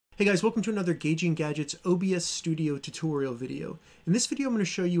Hey guys, welcome to another Gauging Gadgets OBS Studio tutorial video. In this video I'm going to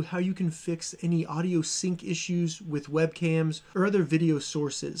show you how you can fix any audio sync issues with webcams or other video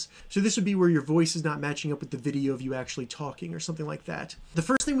sources. So this would be where your voice is not matching up with the video of you actually talking or something like that. The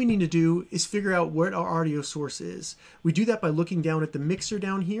first thing we need to do is figure out what our audio source is. We do that by looking down at the mixer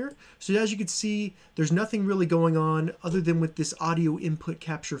down here. So as you can see, there's nothing really going on other than with this audio input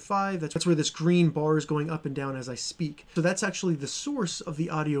capture 5. That's where this green bar is going up and down as I speak. So that's actually the source of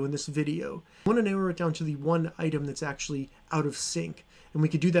the audio in this video. I want to narrow it down to the one item that's actually out of sync. And we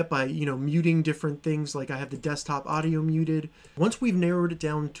could do that by, muting different things, like I have the desktop audio muted. Once we've narrowed it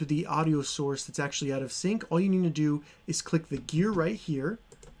down to the audio source that's actually out of sync, all you need to do is click the gear right here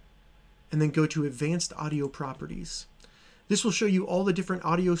and then go to Advanced Audio Properties. This will show you all the different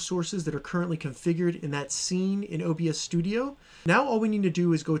audio sources that are currently configured in that scene in OBS Studio. Now all we need to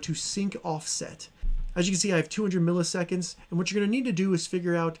do is go to Sync Offset. As you can see, I have 200 milliseconds, and what you're going to need to do is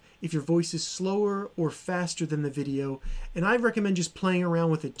figure out if your voice is slower or faster than the video, and I recommend just playing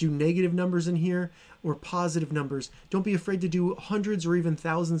around with it. Do negative numbers in here or positive numbers. Don't be afraid to do hundreds or even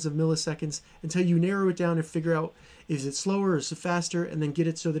thousands of milliseconds until you narrow it down and figure out is it slower or is it faster, and then get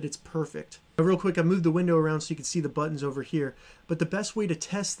it so that it's perfect. Now, real quick, I moved the window around so you can see the buttons over here, but the best way to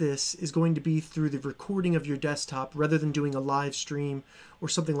test this is going to be through the recording of your desktop rather than doing a live stream or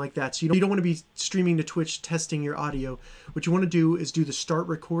something like that. So you don't want to be streaming to Twitch testing your audio. What you want to do is do the start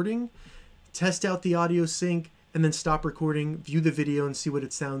recording, test out the audio sync, and then stop recording, view the video and see what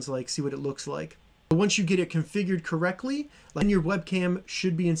it sounds like, see what it looks like. Once you get it configured correctly, then your webcam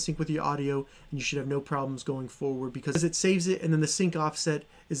should be in sync with your audio and you should have no problems going forward because it saves it, and then the sync offset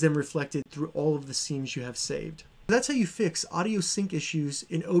is then reflected through all of the scenes you have saved. That's how you fix audio sync issues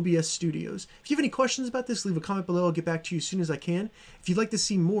in OBS Studios. If you have any questions about this, leave a comment below. I'll get back to you as soon as I can. If you'd like to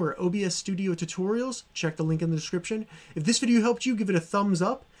see more OBS Studio tutorials, check the link in the description. If this video helped you, give it a thumbs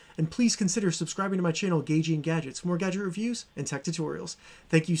up. And please consider subscribing to my channel, Gauging Gadgets, for more gadget reviews and tech tutorials.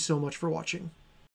 Thank you so much for watching.